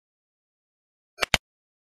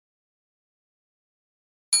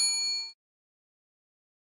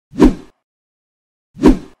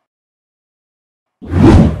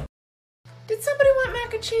Did somebody want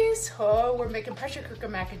mac and cheese? Oh, we're making pressure cooker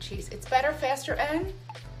mac and cheese. It's better, faster, and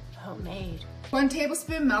homemade. 1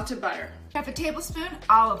 tablespoon melted butter. Half a tablespoon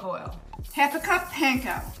olive oil. Half a cup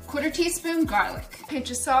panko. 1/4 teaspoon garlic.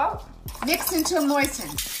 Pinch of salt. Mix until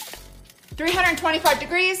moistened. 325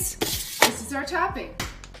 degrees. This is our topping.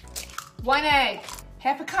 1 egg.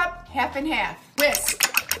 Half a cup, half and half. Whisk.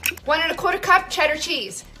 1 1/4 cup cheddar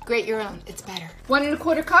cheese. Grate your own, it's better. 1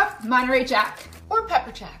 1/4 cup Monterey Jack or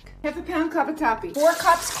pepper jack. Half a pound cavatappi. 4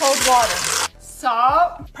 cups cold water.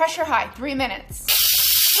 Salt. Pressure high, 3 minutes.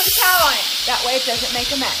 Put a towel on it, that way it doesn't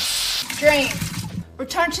make a mess. Drain.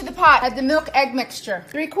 Return to the pot, add the milk egg mixture.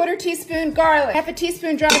 3/4 teaspoon garlic, half a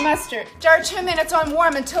teaspoon dry mustard. Jar 2 minutes on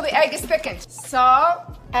warm until the egg is thickened.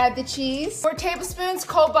 Salt, add the cheese. 4 tablespoons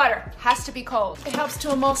cold butter, has to be cold. It helps to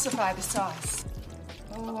emulsify the sauce.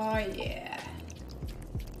 Oh yeah.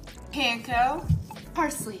 Panko,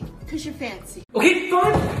 parsley, cause you're fancy. Okay,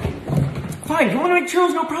 fine, you wanna make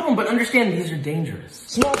churros, no problem, but understand these are dangerous.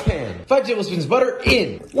 Small pan, 5 tablespoons butter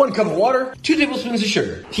in, 1 cup of water, 2 tablespoons of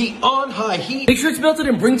sugar. Heat on high heat. Make sure it's melted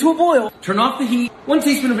and bring to a boil. Turn off the heat. 1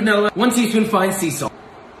 teaspoon of vanilla, 1 teaspoon fine sea salt.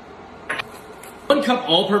 1 cup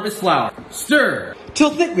all-purpose flour. Stir.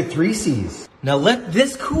 Till thick with 3 C's. Now let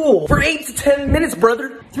this cool For 8 to 10 minutes,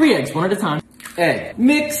 brother. 3 eggs, 1 at a time. Egg.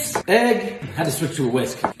 Mix. Egg. Had to switch to a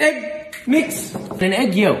whisk. Egg. Mix. An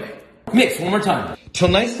egg yolk. Mix 1 more time. till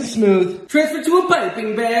nice and smooth. Transfer to a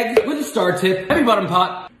piping bag with a star tip. Heavy bottom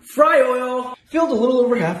pot. Fry oil. Filled a little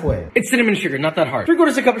over halfway. It's cinnamon sugar, not that hard.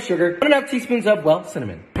 3/4 cup of sugar. 1.5 teaspoons of, well,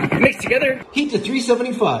 cinnamon. Mix together. Heat to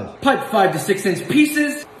 375. Pipe 5 to 6 inch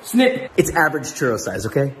pieces. Snip. It's average churro size,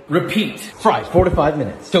 okay? Repeat. Fry 4 to 5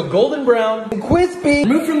 minutes. Till golden brown and crispy.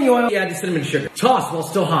 Remove from the oil, add the cinnamon sugar. Toss while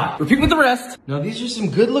still hot. Repeat with the rest. Now these are some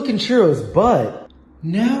good looking churros, but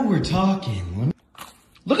now we're talking.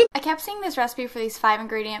 I kept seeing this recipe for these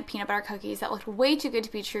 5-ingredient peanut butter cookies that looked way too good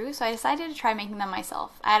to be true, so I decided to try making them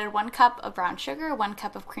myself. I added 1 cup of brown sugar, 1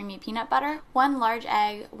 cup of creamy peanut butter, 1 large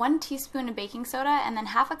egg, 1 teaspoon of baking soda, and then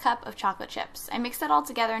half a cup of chocolate chips. I mixed it all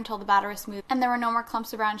together until the batter was smooth and there were no more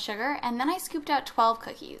clumps of brown sugar, and then I scooped out 12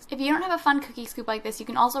 cookies. If you don't have a fun cookie scoop like this, you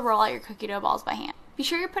can also roll out your cookie dough balls by hand. Be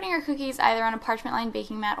sure you're putting your cookies either on a parchment-lined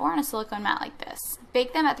baking mat or on a silicone mat like this.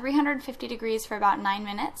 Bake them at 350 degrees for about 9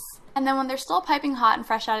 minutes. And then when they're still piping hot and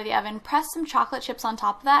fresh out of the oven, press some chocolate chips on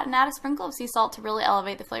top of that and add a sprinkle of sea salt to really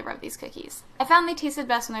elevate the flavor of these cookies. I found they tasted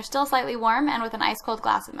best when they're still slightly warm and with an ice-cold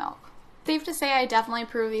glass of milk. Safe to say I definitely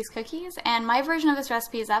approve of these cookies, and my version of this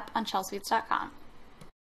recipe is up on shellsweets.com.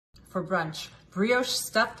 For brunch, brioche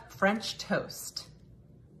stuffed French toast.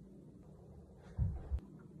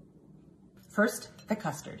 First, the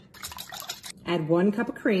custard. Add 1 cup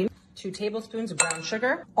of cream, 2 tablespoons of brown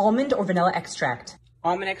sugar, almond or vanilla extract.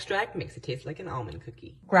 Almond extract makes it taste like an almond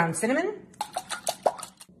cookie. Ground cinnamon,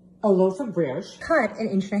 a loaf of brioche, cut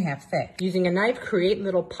 1.5 inches thick. Using a knife, create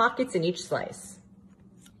little pockets in each slice.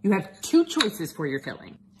 You have 2 choices for your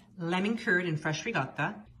filling. Lemon curd and fresh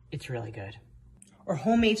ricotta. It's really good. Or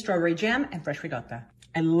homemade strawberry jam and fresh ricotta.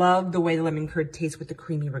 I love the way the lemon curd tastes with the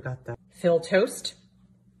creamy ricotta. Fill toast.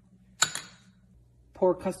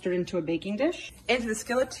 Pour custard into a baking dish. Into the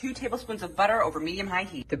skillet, 2 tablespoons of butter over medium-high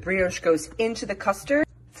heat. The brioche goes into the custard.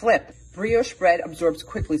 Flip. Brioche bread absorbs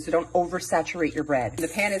quickly, so don't oversaturate your bread. When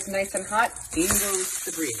the pan is nice and hot, in goes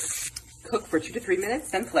the brioche. Cook for 2 to 3 minutes,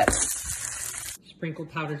 then flip. Sprinkle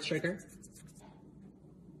powdered sugar.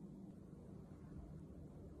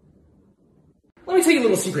 Let me tell you a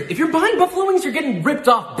little secret. If you're buying buffalo wings, you're getting ripped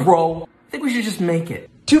off, bro. I think we should just make it.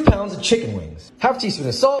 2 pounds of chicken wings. Half a teaspoon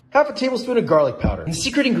of salt. Half a tablespoon of garlic powder. And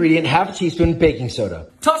secret ingredient, half a teaspoon baking soda.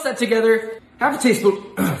 Toss that together. Half a teaspoon.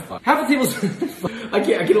 Half a tablespoon. I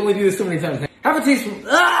can only do this so many times. Half a teaspoon.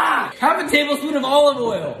 Half a tablespoon of olive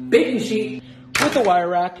oil. Baking sheet With a wire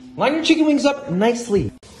rack, line your chicken wings up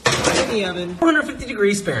nicely. In the oven, 450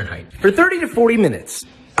 degrees Fahrenheit for 30 to 40 minutes.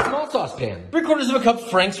 small saucepan, 3/4 cup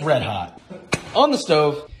Frank's Red Hot. On the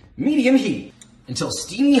stove, medium heat until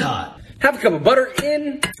steamy hot. Half a cup of butter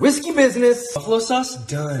in. Whiskey business. Buffalo sauce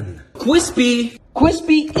done. Crispy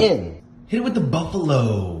in. Hit it with the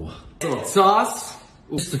buffalo. Little sauce.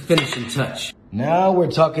 Just a finishing touch. Now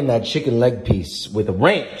we're talking that chicken leg piece with a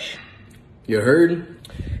ranch. You heard?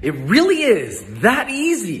 It really is that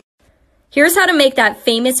easy. Here's how to make that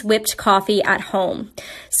famous whipped coffee at home.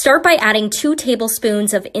 Start by adding 2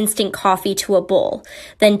 tablespoons of instant coffee to a bowl.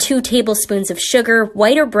 Then 2 tablespoons of sugar,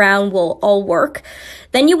 white or brown will all work.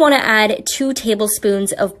 Then you want to add 2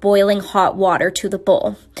 tablespoons of boiling hot water to the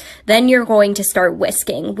bowl. Then you're going to start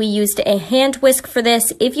whisking. We used a hand whisk for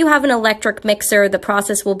this. If you have an electric mixer, the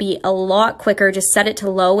process will be a lot quicker. Just set it to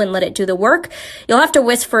low and let it do the work. You'll have to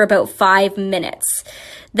whisk for about 5 minutes.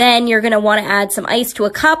 Then you're going to want to add some ice to a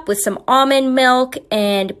cup with some almond milk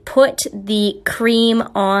and put the cream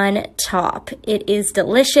on top. It is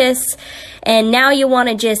delicious. And now you want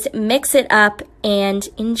to just mix it up and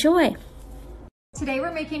enjoy. Today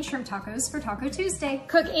we're making shrimp tacos for Taco Tuesday.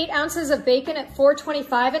 Cook 8 ounces of bacon at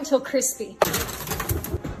 425 until crispy.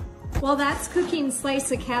 While that's cooking,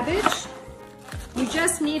 slice a cabbage. You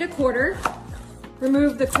just need a quarter.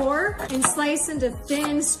 Remove the core and slice into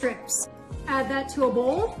thin strips. Add that to a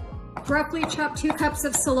bowl. Roughly chop 2 cups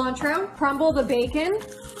of cilantro. Crumble the bacon.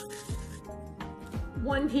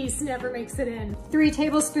 1 piece never makes it in. 3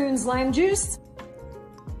 tablespoons lime juice.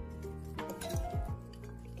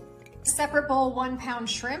 Separate bowl, 1 pound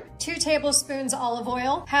shrimp, 2 tablespoons olive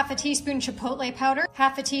oil, half a teaspoon chipotle powder,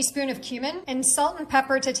 half a teaspoon of cumin, and salt and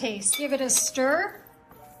pepper to taste. Give it a stir.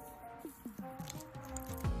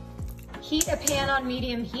 Heat a pan on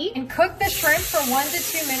medium heat and cook the shrimp for 1 to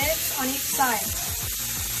 2 minutes on each side.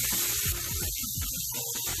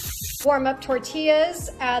 Warm up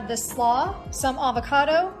tortillas, add the slaw, some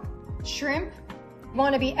avocado, shrimp.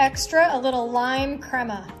 Want to be extra, a little lime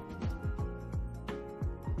crema.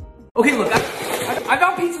 Okay, look, I've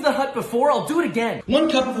got Pizza the Hut before. I'll do it again. 1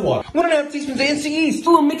 cup of water. 1.5 teaspoons of instant yeast. A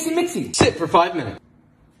little mixy. Sit for 5 minutes.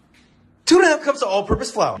 2.5 cups of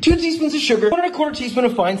all-purpose flour. 2 teaspoons of sugar. 1.25 teaspoon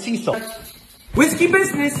of fine sea salt. Whiskey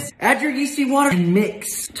business. Add your yeasty water and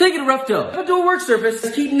mix. Till you get a rough dough. Now do a work surface.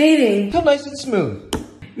 Keep kneading Until nice and smooth.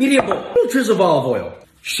 Medium bowl. A little drizzle of olive oil.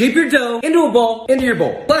 Shape your dough into a ball, into your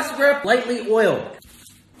bowl. Plastic wrap, lightly oiled.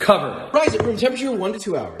 Cover. Rise at room temperature 1 to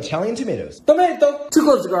 2 hours. Italian tomatoes. Tomato. 2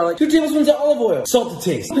 cloves of garlic. 2 tablespoons of olive oil. Salt to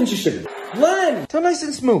taste. Pinch of sugar. Blend. Until nice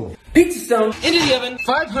and smooth. Pizza stone. Into the oven.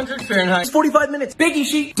 500 Fahrenheit. 45 minutes. Baking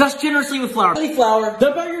sheet. Dust generously with flour. Lightly flour.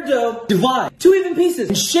 Dump out your dough. Divide. 2 even pieces.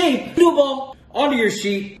 And shape into a ball. Onto your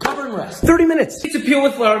sheet. Cover and rest. 30 minutes. Pizza peel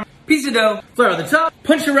with flour. Piece of dough. Flour at the top.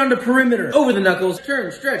 Punch around the perimeter. Over the knuckles.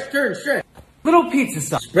 Turn, stretch, turn, stretch. Little pizza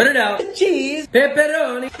stuff. Spread it out. Cheese.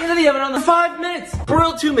 Pepperoni. Into the oven on 5 minutes.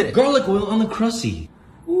 Broil 2 minutes. Garlic oil on the crusty.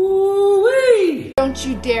 Ooh-wee. Don't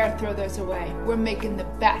you dare throw those away. We're making the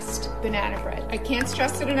best banana bread. I can't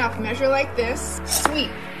stress it enough. Measure like this.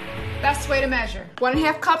 Sweet. Best way to measure.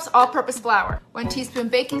 1.5 cups all-purpose flour. 1 teaspoon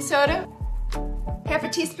baking soda. Half a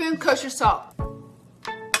teaspoon kosher salt.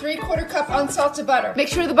 3/4 cup unsalted butter. Make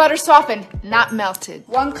sure the butter's softened, not melted.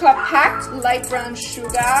 1 cup packed light brown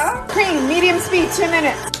sugar. Cream, medium speed, 2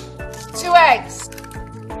 minutes. 2 eggs.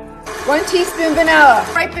 1 teaspoon vanilla.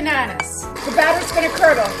 Ripe bananas. The batter's gonna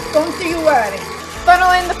curdle. Don't you worry. Funnel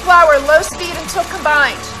in the flour, low speed until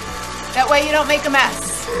combined. That way you don't make a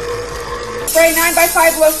mess. Spray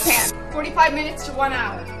 9x5 loaf pan. 45 minutes to 1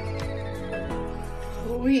 hour.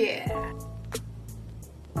 Oh yeah.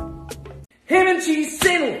 Ham and cheese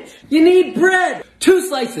sandwich. You need bread. 2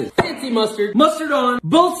 slices. Fancy mustard. Mustard on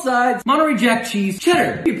both sides. Monterey Jack cheese.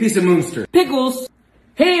 Cheddar. A piece of Munster. Pickles.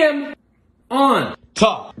 Ham. On.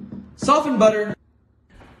 Top. Softened butter.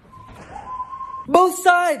 Both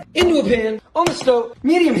sides. Into a pan. On the stove.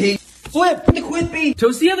 Medium heat. Flip. Into crispy.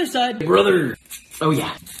 Toast the other side. Brother. Oh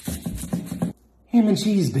yeah. Ham and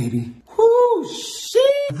cheese, baby. Whoo, shit.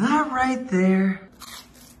 That right there.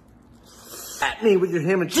 At me with your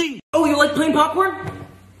ham and cheese. Oh, you like plain popcorn?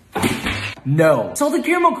 No. Salted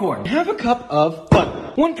caramel corn. Half a cup of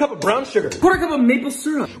butter. 1 cup of brown sugar. 1/4 cup of maple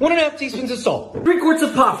syrup. 1.5 teaspoons of salt. 3 quarts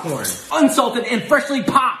of popcorn. Unsalted and freshly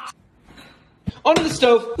popped. Onto the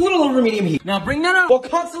stove, a little over medium heat. Now bring that up While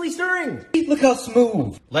constantly stirring. Look how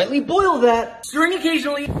smooth. Lightly boil that. Stirring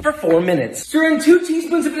occasionally for 4 minutes. Stir in 2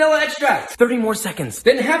 teaspoons of vanilla extract. 30 more seconds.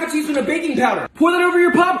 Then half a teaspoon of baking powder. Pour that over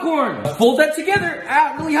your popcorn. Fold that together.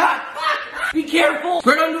 Really hot. Be careful.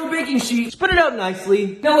 Spread onto a baking sheet. Spread it out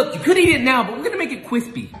nicely. Now look, you could eat it now, but we're gonna make it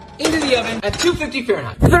crispy. Into the oven at 250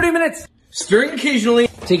 Fahrenheit. For 30 minutes. Stirring occasionally.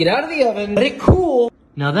 Take it out of the oven. Let it cool.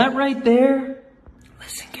 Now that right there.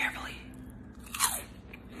 Listen carefully.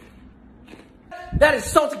 That is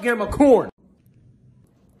salted caramel corn.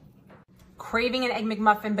 Craving an Egg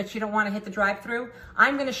McMuffin, but you don't want to hit the drive-thru?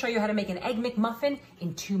 I'm going to show you how to make an Egg McMuffin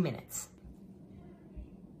in 2 minutes.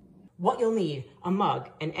 What you'll need: a mug,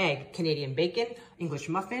 an egg, Canadian bacon, English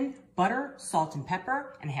muffin, butter, salt and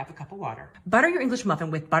pepper, and half a cup of water. Butter your English muffin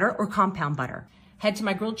with butter or compound butter. Head to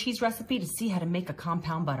my grilled cheese recipe to see how to make a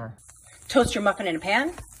compound butter. Toast your muffin in a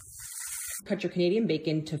pan. Cut your Canadian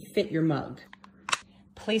bacon to fit your mug.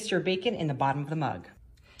 Place your bacon in the bottom of the mug.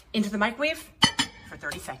 Into the microwave for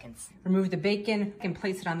 30 seconds. Remove the bacon and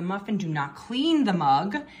place it on the muffin. Do not clean the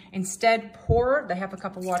mug. Instead, pour the half a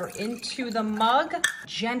cup of water into the mug.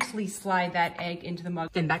 Gently slide that egg into the mug,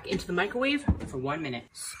 then back into the microwave for 1 minute.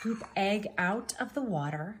 Scoop egg out of the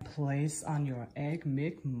water. Place on your Egg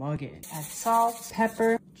McMuggin. Add salt,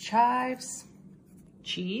 pepper, chives,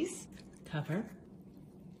 cheese, cover.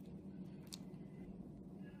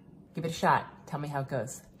 Give it a shot. Tell me how it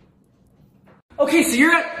goes. Okay, so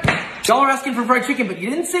y'all are asking for fried chicken, but you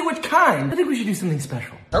didn't say which kind. I think we should do something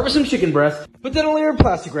special. Start with some chicken breast, put then a layer of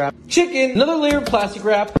plastic wrap. Chicken, another layer of plastic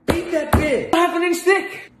wrap. Ain't that big. Half an inch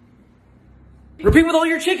thick. Repeat with all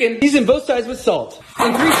your chicken. Season both sides with salt.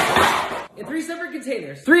 In three separate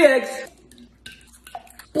containers. 3 eggs.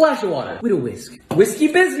 Splash of water with a whisk. Whiskey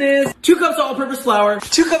business. 2 cups of all-purpose flour.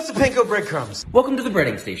 2 cups of panko breadcrumbs. Welcome to the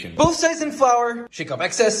breading station. Both sides in flour. Shake off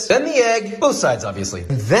excess. Then the egg. Both sides, obviously.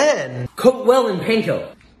 And then coat well in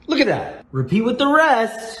panko. Look at that. Repeat with the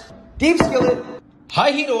rest. Deep skillet.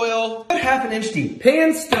 High heat oil. About half an inch deep.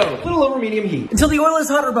 Pan stove. Little over medium heat. Until the oil is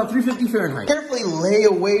hot or about 350 Fahrenheit. Carefully lay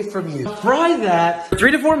away from you. Fry that for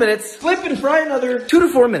 3 to 4 minutes. Flip and fry another 2 to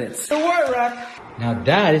 4 minutes. The wire rack. Now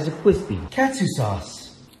that is a crispy katsu sauce.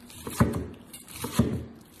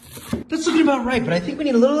 That's looking about right, but I think we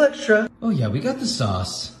need a little extra. Oh yeah, we got the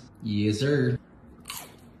sauce. Yes, sir.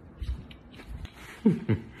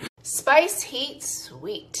 Spice, heat,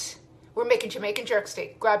 sweet. We're making Jamaican jerk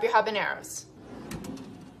steak. Grab your habaneros.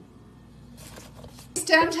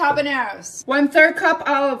 Stemmed habaneros. 1/3 cup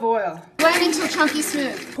olive oil. Blend until chunky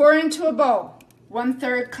smooth. Pour into a bowl.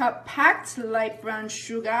 1/3 cup packed light brown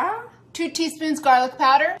sugar. 2 teaspoons garlic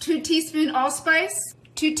powder. 2 teaspoons allspice.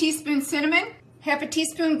 2 teaspoons cinnamon. Half a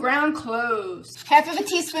teaspoon ground cloves. Half of a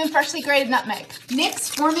teaspoon freshly grated nutmeg. Mix,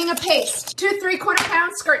 forming a paste. 2 3/4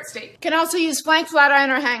 pound skirt steak. Can also use flank, flat iron,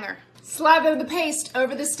 or hanger. Slather the paste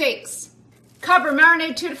over the steaks. Cover,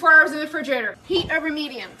 marinate 2 to 4 hours in the refrigerator. Heat over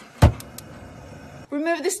medium.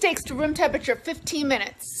 Remove the steaks to room temperature 15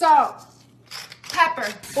 minutes. Salt,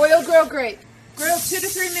 pepper, oil grill grate. Grill 2 to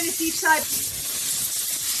 3 minutes each side.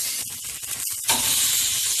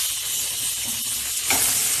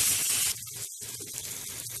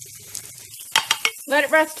 Let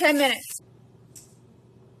it rest 10 minutes.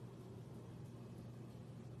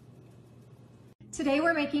 Today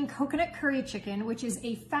we're making coconut curry chicken, which is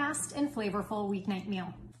a fast and flavorful weeknight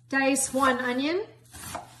meal. Dice 1 onion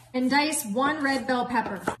and dice 1 red bell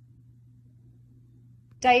pepper.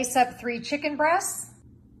 Dice up 3 chicken breasts.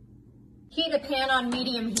 Heat a pan on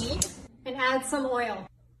medium heat and add some oil.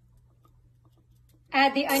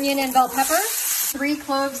 Add the onion and bell pepper. 3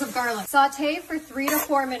 cloves of garlic. Saute for 3 to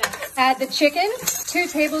 4 minutes. Add the chicken, 2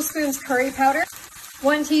 tablespoons curry powder,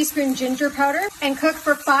 1 teaspoon ginger powder, and cook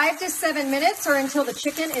for 5 to 7 minutes or until the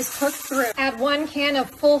chicken is cooked through. Add 1 can of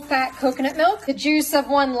full-fat coconut milk, the juice of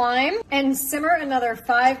 1 lime, and simmer another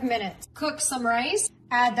 5 minutes. Cook some rice.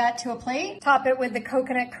 Add that to a plate. Top it with the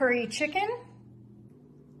coconut curry chicken.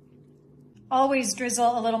 Always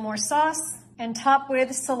drizzle a little more sauce and top with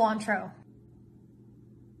cilantro.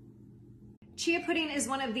 Chia pudding is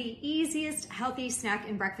one of the easiest healthy snack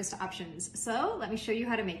and breakfast options, so let me show you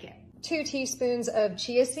how to make it. 2 teaspoons of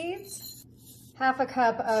chia seeds, half a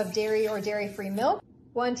cup of dairy or dairy-free milk,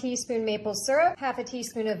 1 teaspoon maple syrup, half a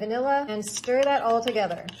teaspoon of vanilla, and stir that all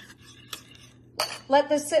together. Let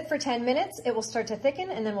this sit for 10 minutes. It will start to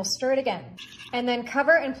thicken, and then we'll stir it again. And then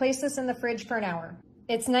cover and place this in the fridge for an hour.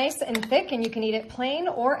 It's nice and thick, and you can eat it plain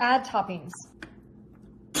or add toppings.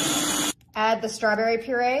 Add the strawberry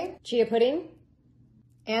puree, chia pudding,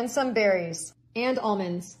 and some berries, and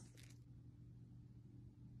almonds.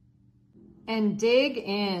 And dig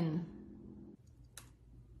in.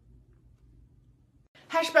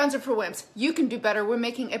 Hash browns are for wimps. You can do better. We're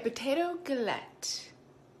making a potato galette.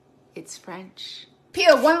 It's French.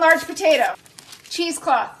 Peel 1 large potato.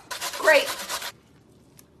 Cheesecloth. Grate.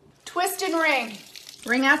 Twist and wring.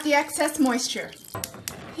 Wring out the excess moisture.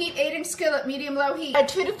 Heat 8-inch skillet, medium-low heat. Add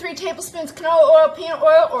 2 to 3 tablespoons canola oil, peanut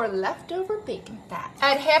oil, or leftover bacon fat.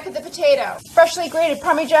 Add half of the potato. Freshly grated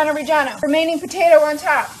Parmigiano Reggiano. Remaining potato on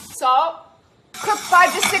top. Salt. Cook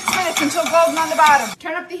 5 to 6 minutes until golden on the bottom.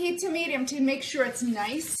 Turn up the heat to medium to make sure it's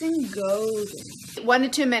nice and golden. 1 to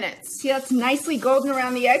 2 minutes. See how it's nicely golden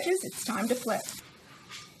around the edges? It's time to flip.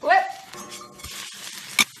 Flip.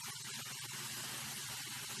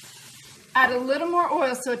 Add a little more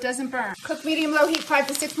oil so it doesn't burn. Cook medium-low heat 5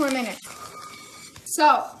 to 6 more minutes.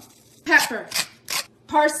 Salt, pepper,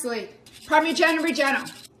 parsley, Parmigiano Reggiano,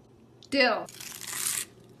 dill.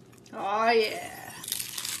 Oh yeah.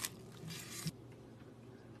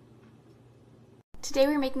 Today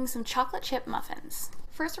we're making some chocolate chip muffins.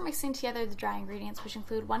 First, we're mixing together the dry ingredients, which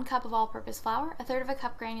include 1 cup of all-purpose flour, 1/3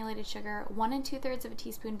 cup granulated sugar, 1 2/3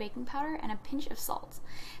 teaspoon baking powder, and a pinch of salt.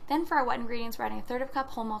 Then for our wet ingredients, we're adding 1/3 cup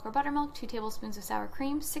whole milk or buttermilk, 2 tablespoons of sour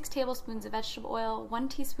cream, 6 tablespoons of vegetable oil, 1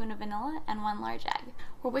 teaspoon of vanilla, and 1 large egg.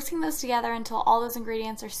 We're whisking those together until all those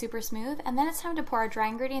ingredients are super smooth, and then it's time to pour our dry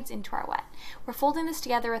ingredients into our wet. We're folding this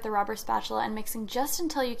together with a rubber spatula and mixing just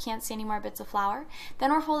until you can't see any more bits of flour.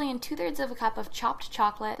 Then we're folding in 2/3 cup of chopped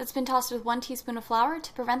chocolate that's been tossed with 1 teaspoon of flour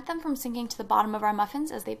to prevent them from sinking to the bottom of our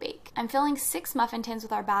muffins as they bake. I'm filling 6 muffin tins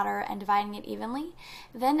with our batter and dividing it evenly,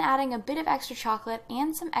 then adding a bit of extra chocolate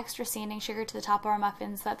and some extra sanding sugar to the top of our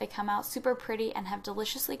muffins so that they come out super pretty and have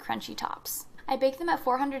deliciously crunchy tops. I bake them at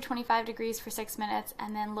 425 degrees for 6 minutes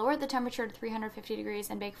and then lowered the temperature to 350 degrees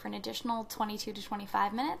and bake for an additional 22 to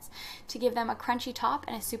 25 minutes to give them a crunchy top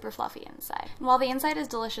and a super fluffy inside. And while the inside is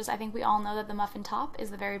delicious, I think we all know that the muffin top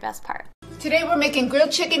is the very best part. Today we're making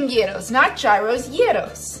grilled chicken gyros, not gyros,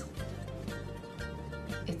 gyros.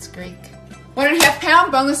 It's Greek. 1.5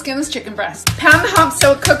 pound boneless skinless chicken breast. Pound the hump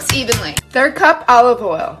so it cooks evenly. 1/3 cup olive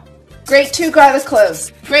oil. Grate 2 garlic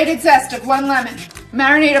cloves. Grated zest of 1 lemon.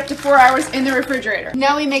 Marinate up to 4 hours in the refrigerator.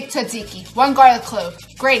 Now we make tzatziki. 1 garlic clove,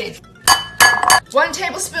 grated. 1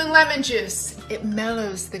 tablespoon lemon juice. It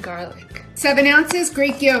mellows the garlic. 7 ounces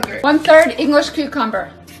Greek yogurt. 1/3 English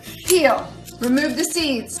cucumber. Peel. Remove the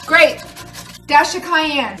seeds. Grate. Dash of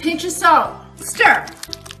cayenne. Pinch of salt. Stir.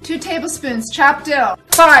 2 tablespoons chopped dill.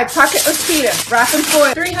 5 pocket osita. Wrap in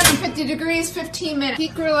foil. 350 degrees, 15 minutes.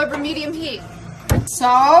 Heat grill over medium heat.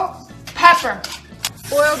 Salt. Pepper.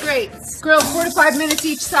 Oil grates. Grill 4 to 5 minutes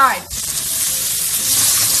each side.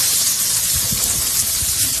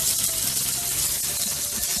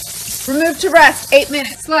 Remove to rest 8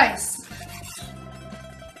 minutes. Slice.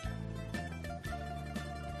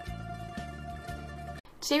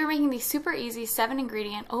 Today we're making these super easy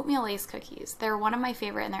 7-ingredient oatmeal lace cookies. They're one of my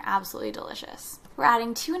favorite and they're absolutely delicious. We're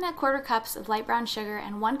adding 2 1/4 cups of light brown sugar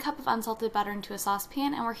and 1 cup of unsalted butter into a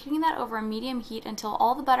saucepan, and we're heating that over a medium heat until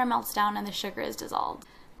all the butter melts down and the sugar is dissolved.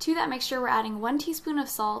 To that mixture, we're adding 1 teaspoon of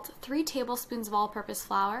salt, 3 tablespoons of all-purpose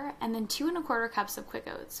flour, and then 2 1/4 cups of quick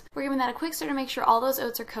oats. We're giving that a quick stir to make sure all those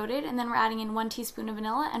oats are coated, and then we're adding in 1 teaspoon of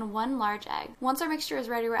vanilla and 1 large egg. Once our mixture is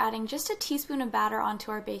ready, we're adding just a teaspoon of batter onto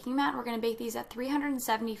our baking mat. We're going to bake these at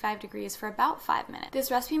 375 degrees for about 5 minutes. This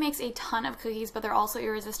recipe makes a ton of cookies, but they're also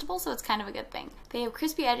irresistible, so it's kind of a good thing. They have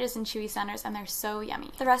crispy edges and chewy centers, and they're so yummy.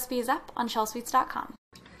 The recipe is up on shellsweets.com.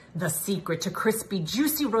 The secret to crispy,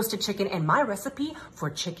 juicy roasted chicken and my recipe for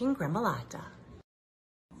chicken gremolata.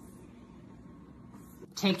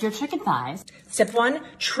 Take your chicken thighs. Step 1,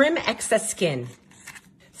 trim excess skin.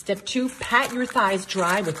 Step 2, pat your thighs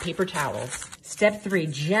dry with paper towels. Step 3,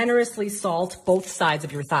 generously salt both sides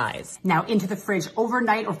of your thighs. Now into the fridge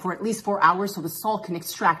overnight or for at least 4 hours so the salt can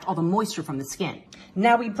extract all the moisture from the skin.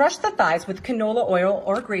 Now we brush the thighs with canola oil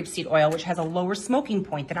or grapeseed oil, which has a lower smoking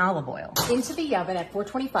point than olive oil. Into the oven at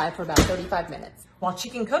 425 for about 35 minutes. While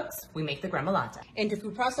chicken cooks, we make the gremolata. Into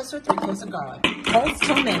food processor, 3 cloves of garlic. Pulse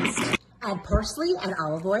till minced. Add parsley and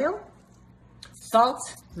olive oil. Salt,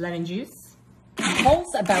 lemon juice.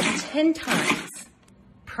 Pulse about 10 times.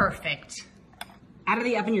 Perfect. Out of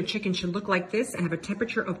the oven, your chicken should look like this and have a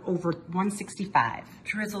temperature of over 165.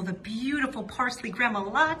 Drizzle the beautiful parsley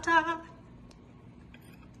gremolata.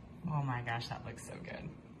 Oh my gosh, that looks so good.